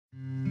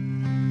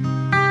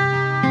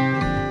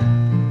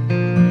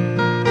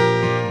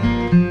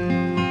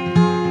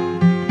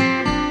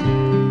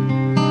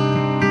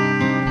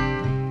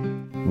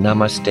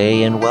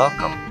Namaste and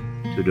welcome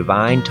to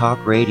Divine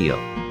Talk Radio.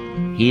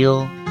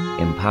 Heal,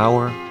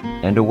 empower,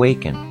 and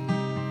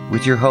awaken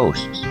with your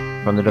hosts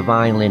from the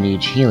Divine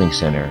Lineage Healing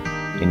Center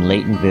in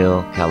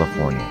Laytonville,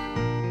 California.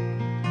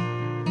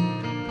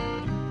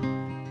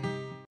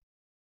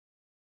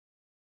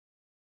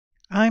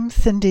 I'm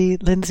Cindy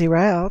Lindsay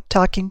Rao,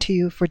 talking to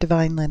you for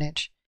Divine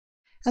Lineage,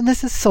 and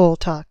this is Soul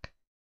Talk.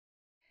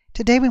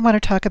 Today we want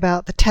to talk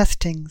about the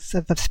testings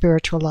of the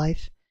spiritual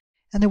life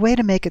and the way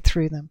to make it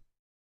through them.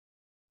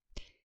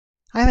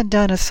 I haven't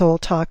done a Soul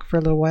Talk for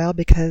a little while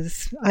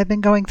because I've been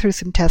going through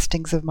some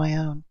testings of my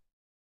own.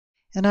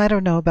 And I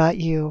don't know about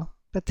you,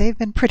 but they've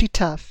been pretty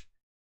tough.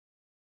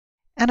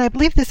 And I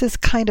believe this is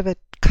kind of a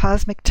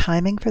cosmic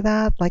timing for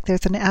that, like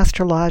there's an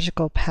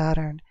astrological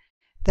pattern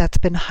that's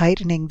been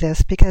heightening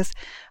this, because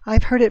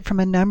I've heard it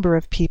from a number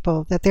of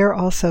people that they're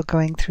also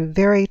going through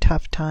very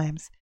tough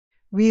times,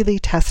 really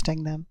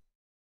testing them.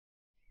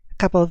 A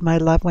couple of my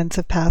loved ones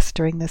have passed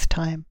during this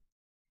time,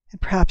 and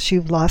perhaps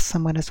you've lost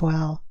someone as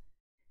well.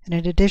 And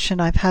in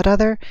addition, I've had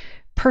other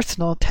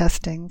personal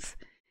testings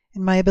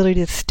in my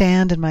ability to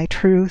stand in my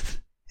truth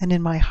and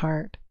in my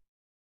heart.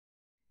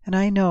 And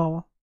I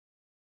know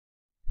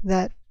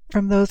that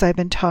from those I've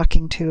been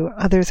talking to,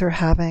 others are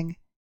having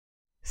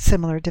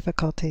similar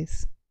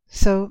difficulties.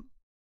 So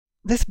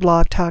this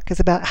blog talk is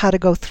about how to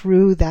go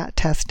through that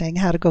testing,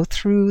 how to go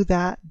through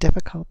that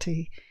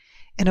difficulty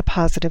in a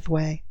positive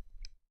way.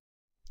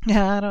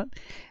 Yeah, I don't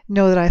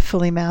know that I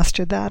fully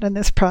mastered that in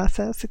this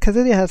process because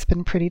it has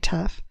been pretty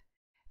tough.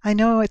 I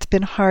know it's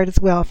been hard as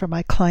well for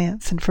my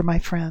clients and for my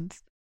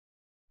friends.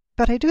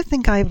 But I do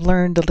think I've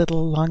learned a little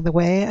along the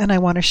way, and I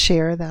want to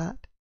share that.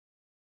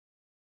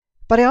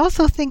 But I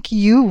also think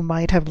you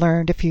might have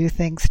learned a few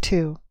things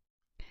too.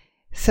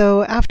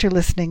 So after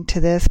listening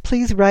to this,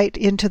 please write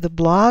into the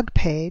blog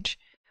page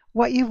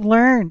what you've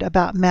learned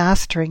about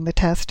mastering the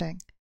testing.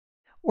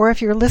 Or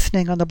if you're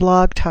listening on the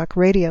Blog Talk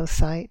Radio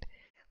site,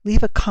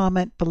 leave a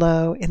comment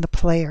below in the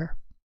player.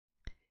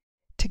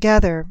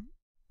 Together,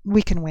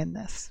 we can win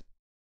this.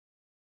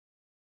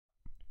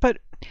 But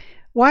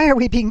why are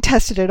we being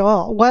tested at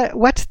all?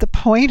 What's the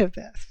point of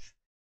this?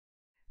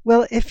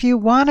 Well, if you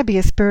want to be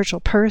a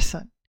spiritual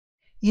person,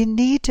 you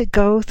need to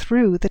go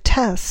through the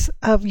tests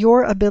of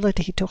your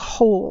ability to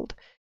hold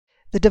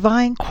the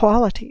divine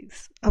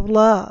qualities of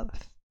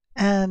love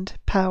and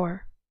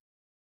power.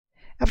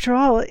 After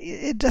all,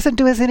 it doesn't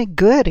do us any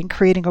good in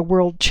creating a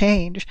world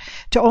change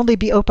to only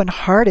be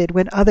open-hearted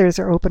when others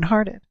are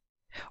open-hearted,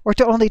 or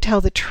to only tell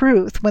the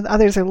truth when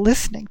others are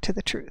listening to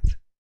the truth,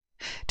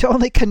 to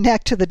only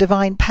connect to the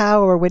divine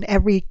power when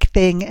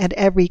everything and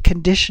every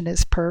condition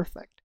is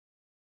perfect.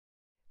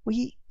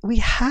 We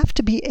have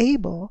to be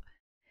able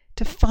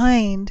to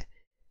find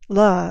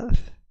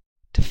love,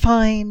 to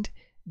find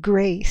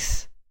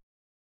grace,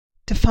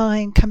 to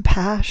find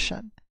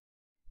compassion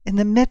in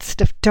the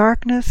midst of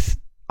darkness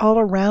all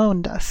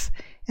around us,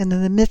 and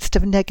in the midst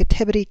of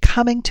negativity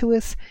coming to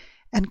us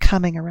and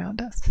coming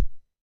around us.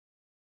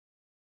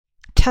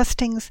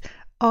 Testings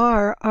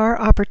are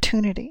our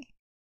opportunity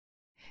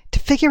to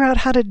figure out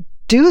how to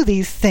do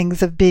these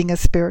things of being a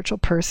spiritual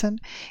person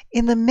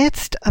in the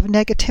midst of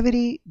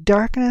negativity,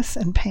 darkness,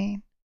 and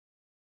pain.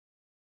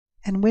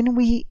 And when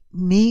we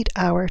meet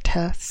our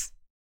tests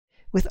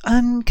with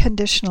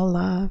unconditional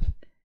love,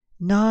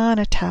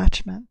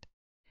 non-attachment,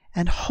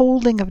 and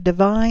holding of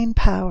divine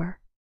power,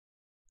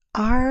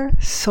 our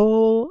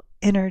soul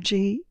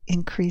energy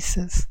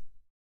increases.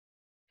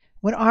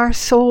 When our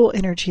soul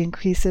energy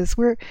increases,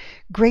 we're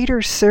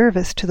greater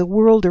service to the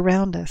world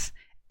around us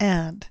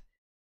and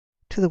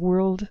to the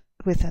world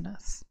within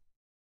us.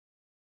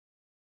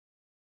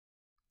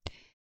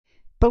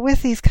 But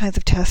with these kinds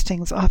of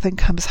testings often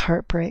comes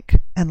heartbreak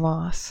and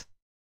loss.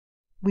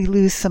 We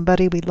lose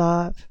somebody we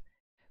love.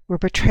 We're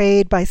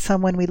betrayed by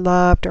someone we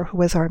loved or who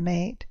was our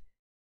mate.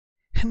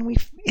 And we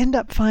end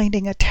up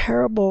finding a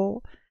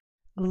terrible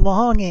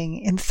longing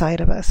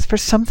inside of us for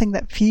something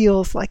that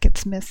feels like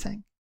it's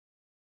missing.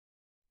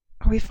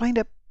 Or we find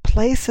a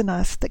place in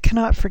us that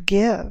cannot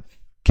forgive,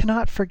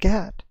 cannot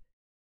forget.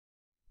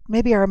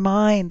 Maybe our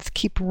minds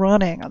keep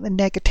running on the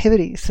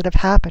negativities that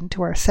have happened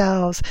to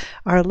ourselves,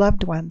 our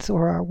loved ones,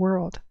 or our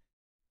world.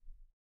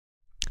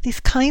 These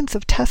kinds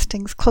of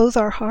testings close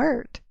our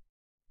heart.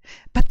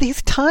 But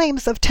these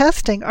times of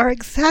testing are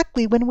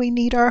exactly when we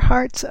need our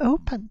hearts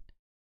open.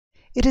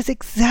 It is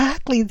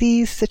exactly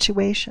these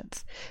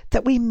situations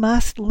that we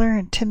must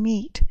learn to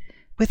meet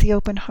with the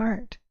open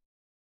heart.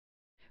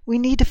 We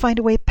need to find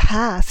a way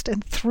past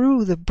and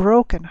through the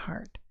broken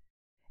heart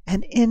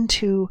and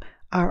into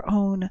our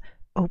own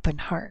open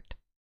heart.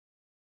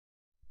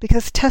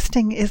 Because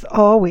testing is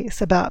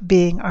always about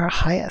being our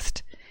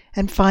highest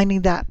and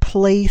finding that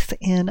place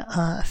in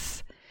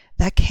us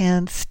that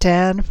can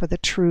stand for the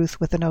truth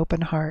with an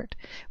open heart,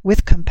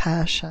 with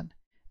compassion,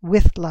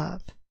 with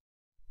love.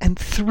 And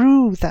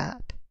through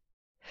that,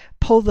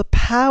 pull the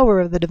power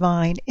of the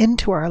divine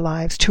into our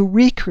lives to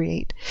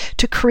recreate,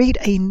 to create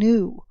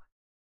anew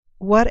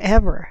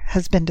whatever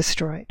has been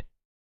destroyed.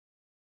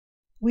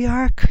 We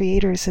are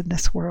creators in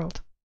this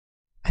world.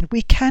 And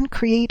we can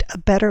create a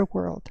better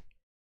world.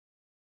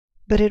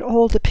 But it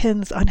all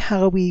depends on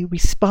how we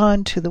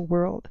respond to the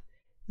world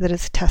that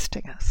is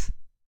testing us.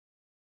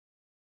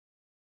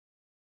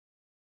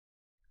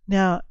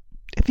 Now,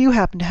 if you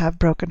happen to have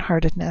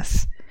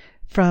brokenheartedness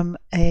from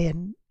a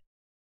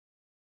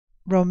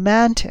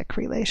romantic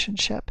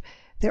relationship,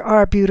 there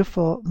are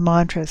beautiful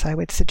mantras I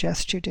would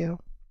suggest you do.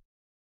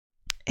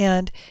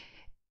 And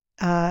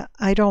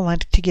I don't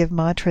want to give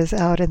mantras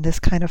out in this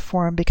kind of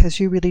form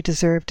because you really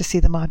deserve to see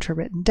the mantra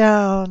written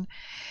down.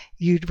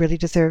 You'd really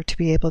deserve to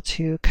be able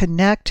to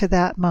connect to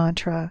that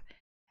mantra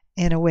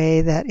in a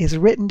way that is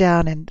written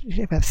down and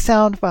have a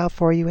sound file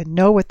for you and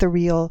know what the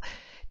real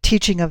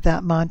teaching of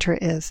that mantra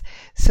is.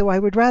 So I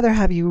would rather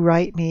have you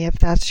write me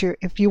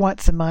if you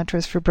want some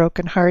mantras for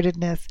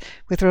brokenheartedness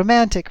with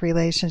romantic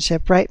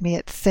relationship, write me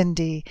at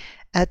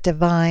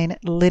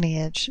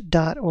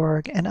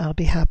cindy@divinelineage.org and I'll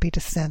be happy to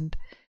send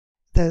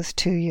those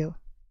to you.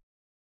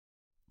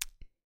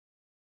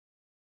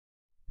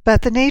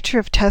 But the nature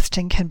of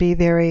testing can be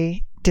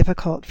very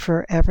difficult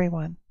for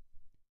everyone.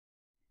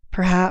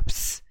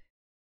 Perhaps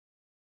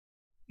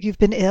you've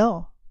been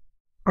ill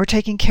or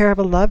taking care of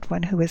a loved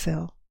one who is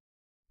ill.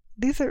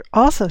 These are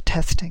also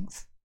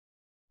testings.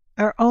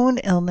 Our own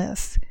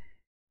illness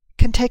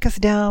can take us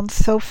down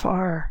so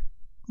far,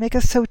 make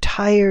us so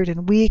tired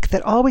and weak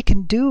that all we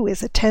can do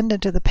is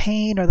attend to the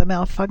pain or the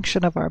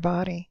malfunction of our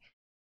body.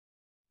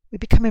 We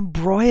become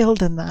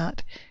embroiled in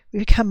that. We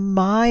become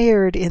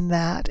mired in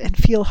that and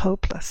feel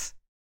hopeless.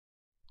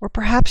 Or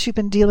perhaps you've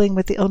been dealing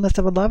with the illness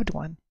of a loved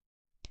one.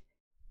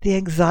 The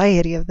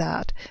anxiety of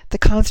that, the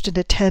constant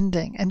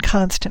attending and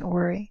constant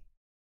worry.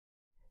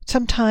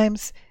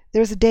 Sometimes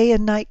there's a day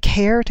and night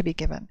care to be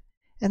given,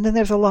 and then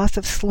there's a loss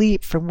of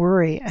sleep from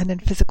worry and in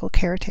physical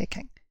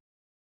caretaking.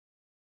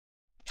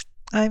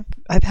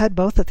 I've had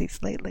both of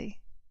these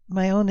lately,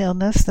 my own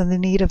illness and the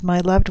need of my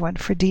loved one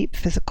for deep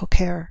physical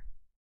care.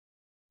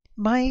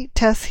 My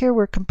tests here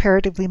were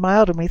comparatively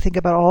mild when we think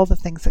about all the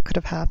things that could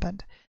have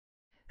happened.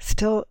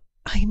 Still,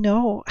 I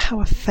know how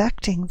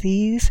affecting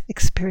these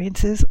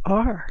experiences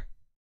are.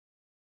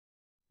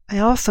 I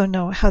also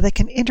know how they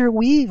can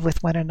interweave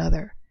with one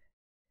another.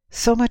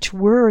 So much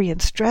worry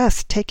and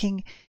stress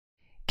taking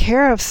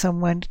care of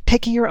someone,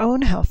 taking your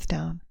own health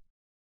down.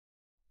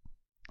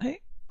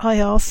 I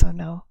also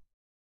know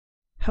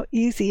how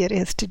easy it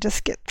is to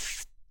just get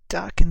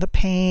stuck in the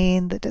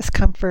pain, the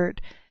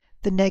discomfort,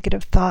 the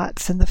negative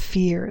thoughts and the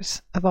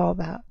fears of all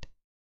that.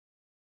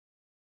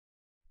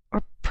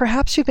 Or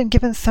perhaps you've been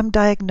given some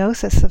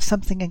diagnosis of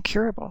something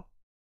incurable.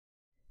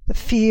 The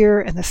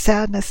fear and the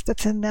sadness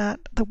that's in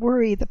that, the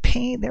worry, the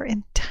pain, they're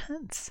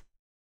intense.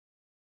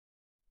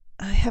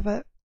 I have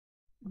a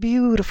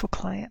beautiful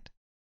client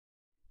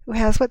who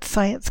has what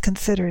science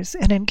considers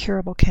an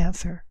incurable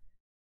cancer.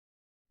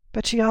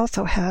 But she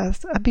also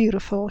has a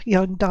beautiful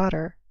young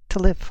daughter to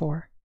live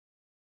for.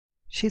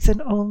 She's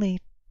an only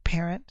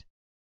parent,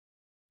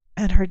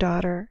 and her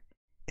daughter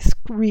is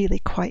really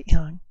quite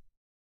young.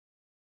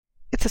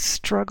 It's a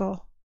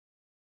struggle.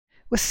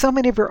 With so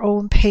many of her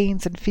own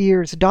pains and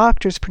fears,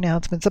 doctors'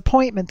 pronouncements,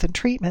 appointments and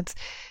treatments,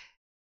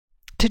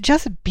 to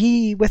just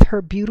be with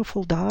her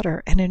beautiful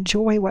daughter and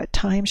enjoy what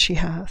time she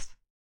has.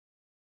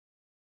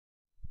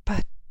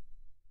 But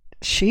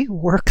she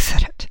works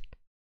at it.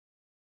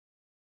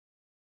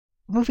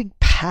 Moving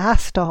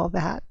past all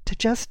that to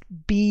just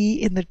be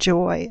in the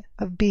joy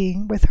of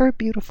being with her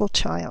beautiful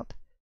child.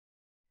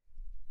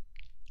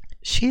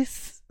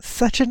 She's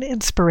such an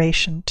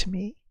inspiration to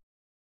me.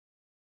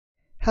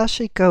 How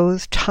she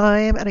goes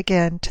time and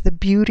again to the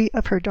beauty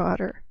of her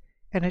daughter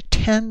and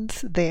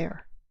attends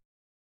there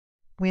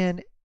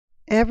when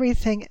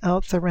everything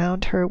else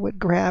around her would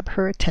grab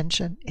her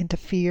attention into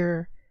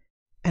fear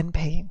and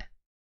pain.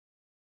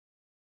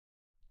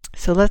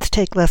 So let's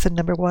take lesson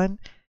number 1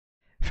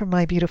 from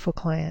my beautiful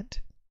client.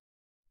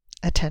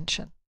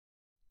 Attention.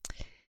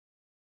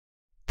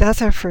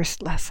 That's our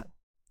first lesson.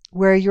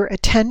 Where your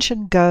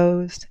attention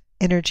goes,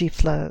 energy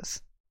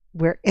flows.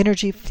 Where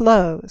energy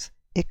flows,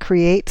 it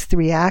creates the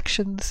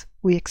reactions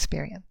we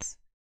experience.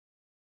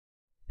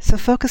 So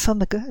focus on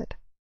the good.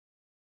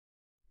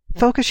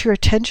 Focus your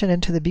attention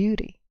into the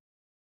beauty.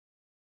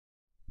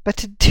 But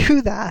to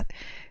do that,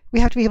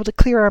 we have to be able to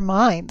clear our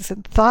minds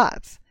and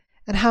thoughts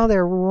and how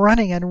they're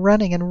running and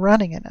running and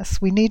running in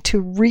us. We need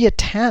to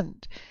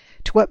reattend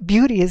to what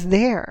beauty is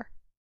there.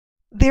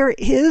 There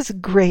is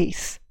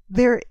grace.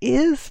 There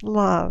is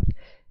love.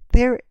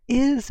 There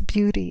is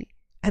beauty.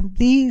 And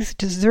these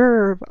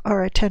deserve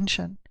our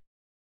attention.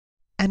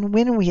 And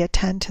when we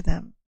attend to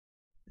them,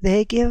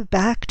 they give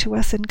back to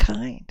us in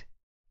kind.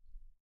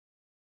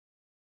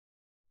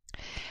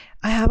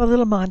 I have a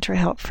little mantra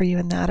help for you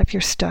in that if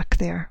you're stuck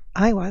there.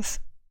 I was.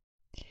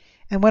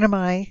 And one of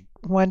my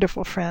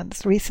wonderful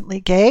friends recently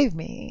gave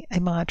me a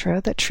mantra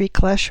that Sri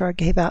Kaleshwar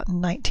gave out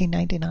in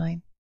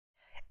 1999.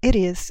 It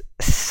is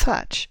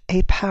such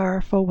a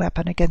powerful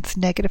weapon against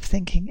negative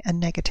thinking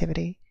and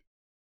negativity.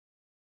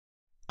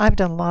 I've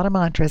done a lot of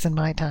mantras in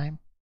my time.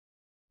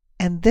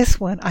 And this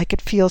one I could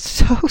feel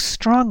so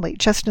strongly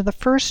just in the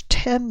first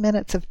 10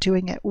 minutes of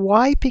doing it,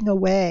 wiping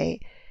away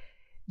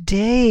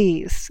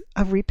days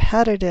of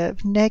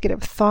repetitive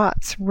negative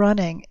thoughts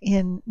running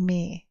in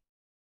me.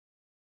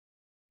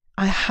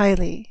 I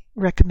highly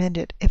recommend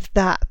it if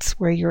that's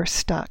where you're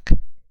stuck.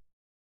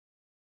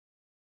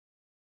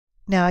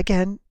 Now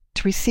again,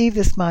 to receive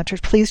this mantra,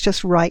 please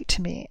just write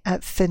to me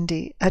at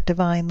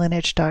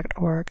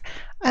cindy@divinelineage.org.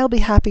 I'll be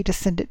happy to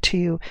send it to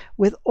you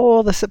with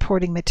all the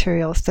supporting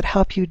materials that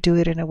help you do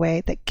it in a way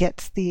that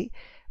gets the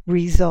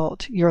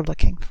result you're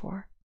looking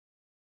for.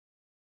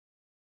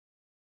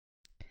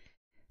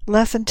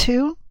 Lesson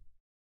 2,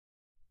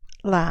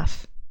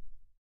 laugh.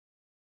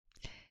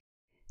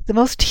 The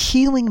most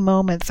healing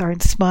moments are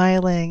in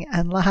smiling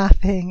and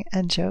laughing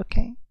and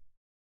joking.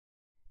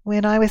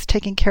 When I was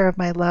taking care of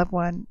my loved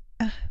one,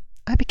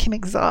 I became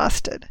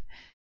exhausted,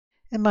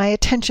 and my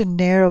attention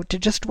narrowed to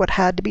just what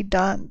had to be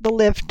done, the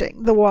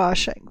lifting, the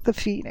washing, the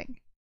feeding.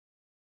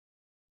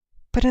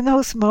 But in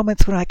those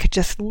moments when I could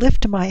just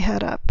lift my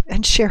head up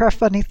and share a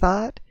funny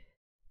thought,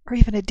 or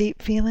even a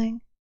deep feeling,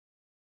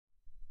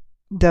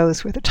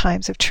 those were the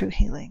times of true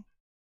healing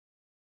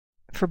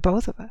for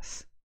both of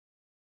us.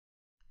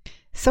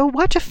 So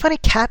watch a funny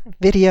cat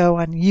video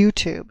on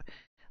YouTube,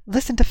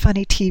 listen to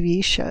funny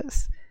TV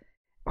shows,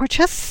 or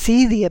just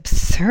see the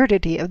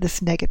absurdity of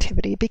this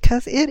negativity,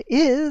 because it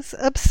is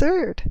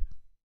absurd.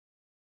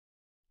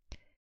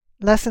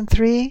 Lesson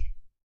 3,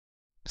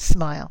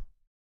 smile.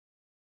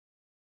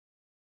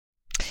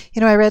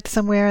 I read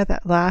somewhere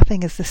that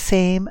laughing is the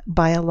same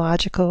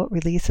biological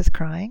release as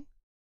crying,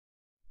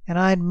 and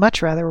I'd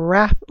much rather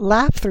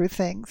laugh through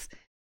things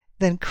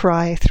than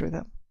cry through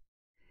them.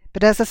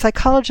 But as a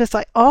psychologist,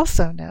 I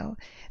also know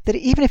that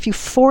even if you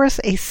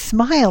force a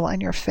smile on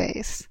your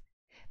face,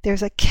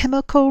 there's a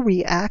chemical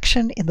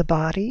reaction in the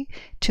body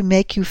to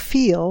make you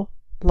feel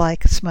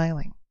like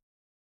smiling.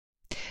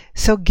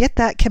 So get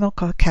that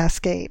chemical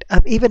cascade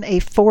of even a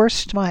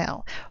forced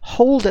smile,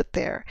 hold it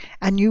there,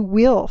 and you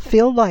will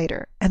feel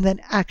lighter and then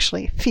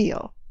actually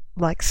feel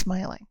like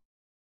smiling.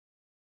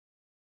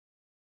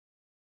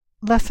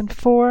 Lesson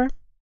 4,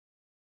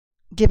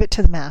 give it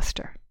to the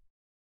master.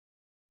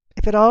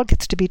 If it all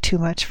gets to be too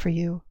much for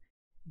you,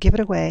 give it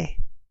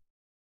away.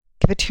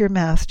 Give it to your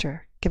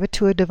master. Give it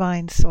to a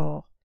divine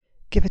soul.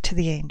 Give it to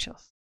the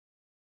angels.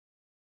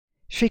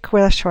 Sri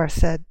Kweshwar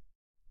said,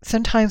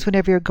 sometimes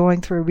whenever you're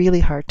going through a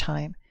really hard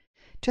time,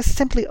 just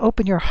simply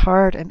open your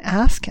heart and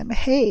ask him,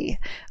 hey,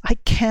 I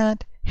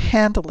can't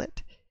handle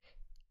it.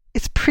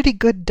 It's pretty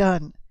good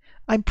done.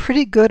 I'm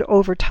pretty good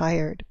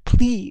overtired.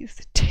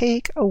 Please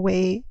take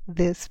away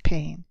this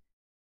pain.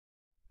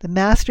 The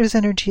master's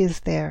energy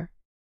is there,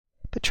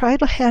 but try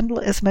to handle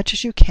it as much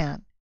as you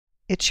can.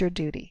 It's your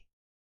duty.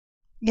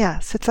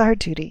 Yes, it's our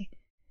duty.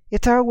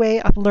 It's our way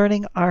of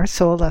learning our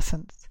soul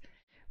lessons.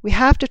 We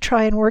have to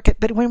try and work it,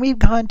 but when we've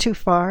gone too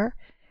far,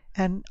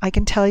 and I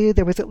can tell you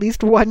there was at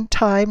least one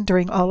time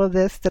during all of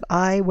this that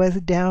I was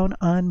down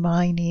on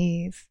my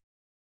knees,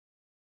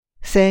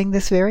 saying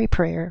this very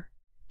prayer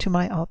to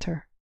my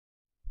altar,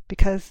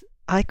 because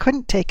I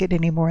couldn't take it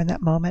anymore in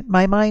that moment.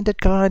 My mind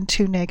had gone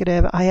too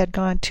negative. I had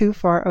gone too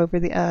far over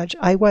the edge.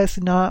 I was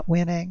not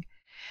winning.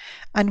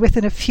 And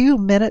within a few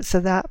minutes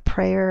of that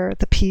prayer,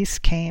 the peace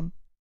came,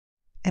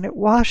 and it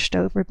washed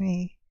over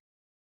me.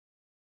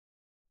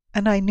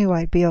 And I knew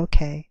I'd be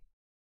okay.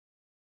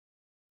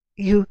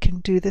 You can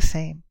do the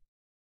same.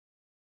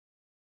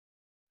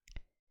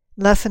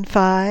 Lesson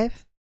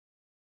 5,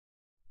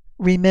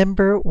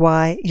 remember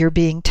why you're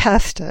being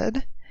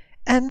tested,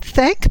 and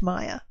thank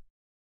Maya.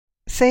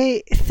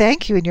 Say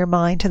thank you in your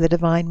mind to the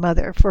Divine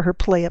Mother for her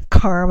play of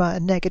karma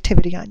and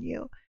negativity on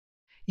you.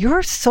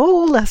 Your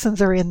soul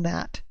lessons are in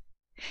that.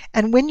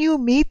 And when you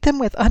meet them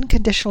with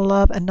unconditional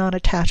love and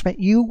non-attachment,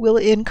 you will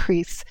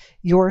increase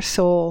your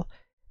soul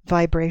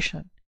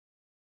vibration.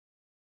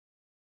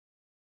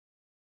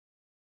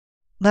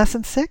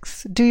 Lesson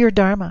 6, do your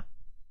Dharma.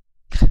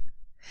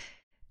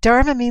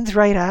 Dharma means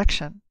right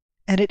action,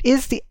 and it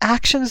is the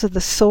actions of the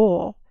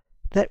soul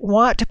that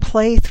want to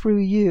play through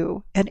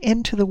you and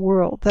into the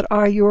world that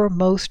are your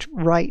most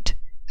right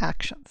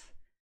actions.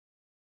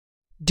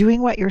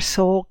 Doing what your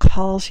soul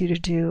calls you to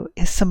do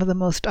is some of the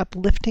most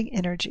uplifting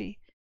energy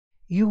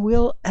you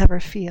will ever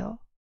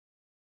feel.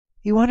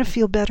 You want to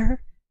feel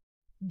better?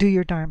 Do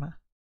your Dharma.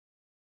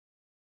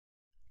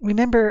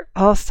 Remember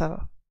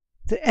also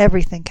that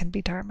everything can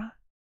be Dharma.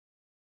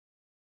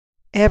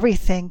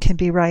 Everything can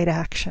be right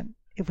action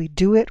if we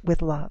do it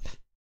with love.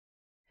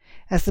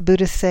 As the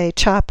Buddhists say,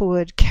 chop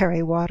wood,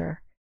 carry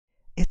water.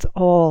 It's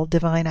all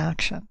divine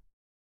action.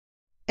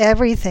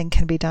 Everything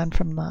can be done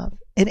from love,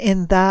 and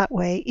in that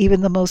way, even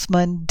the most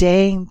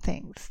mundane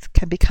things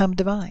can become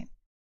divine.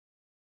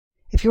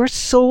 If your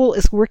soul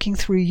is working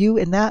through you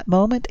in that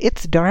moment,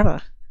 it's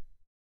Dharma.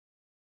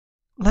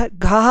 Let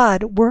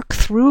God work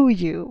through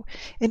you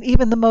in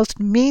even the most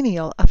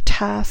menial of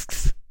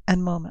tasks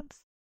and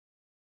moments.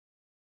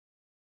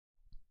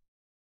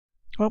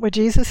 What would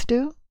Jesus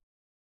do?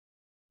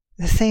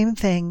 The same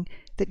thing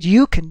that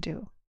you can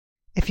do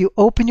if you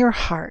open your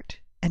heart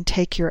and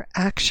take your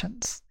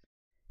actions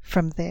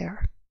from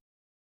there.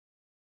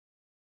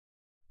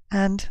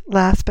 And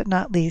last but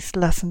not least,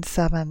 lesson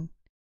 7,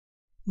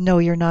 know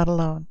you're not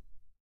alone.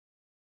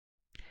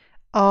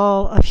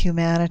 All of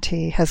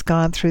humanity has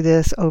gone through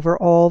this over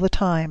all the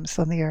times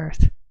on the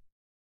earth.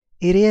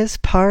 It is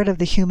part of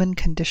the human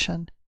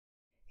condition.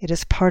 It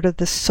is part of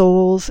the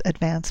soul's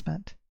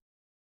advancement.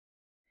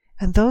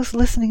 And those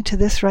listening to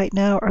this right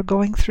now are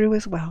going through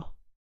as well.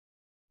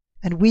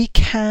 And we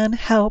can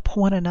help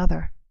one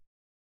another.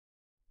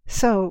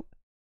 So,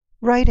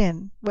 write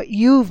in what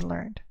you've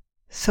learned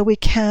so we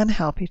can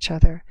help each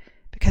other,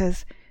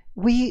 because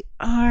we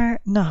are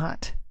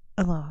not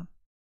alone.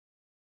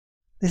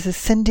 This is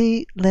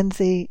Cindy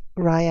Lindsay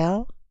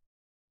Riel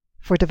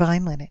for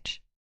Divine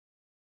Lineage.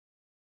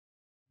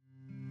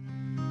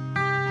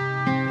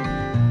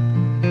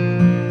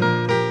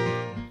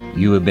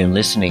 You have been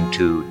listening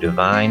to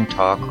Divine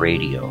Talk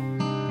Radio,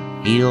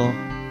 Heal,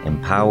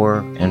 Empower,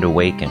 and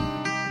Awaken,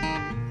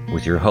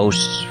 with your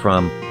hosts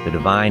from the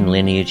Divine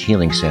Lineage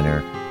Healing Center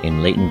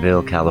in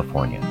Laytonville,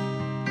 California.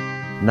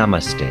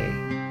 Namaste.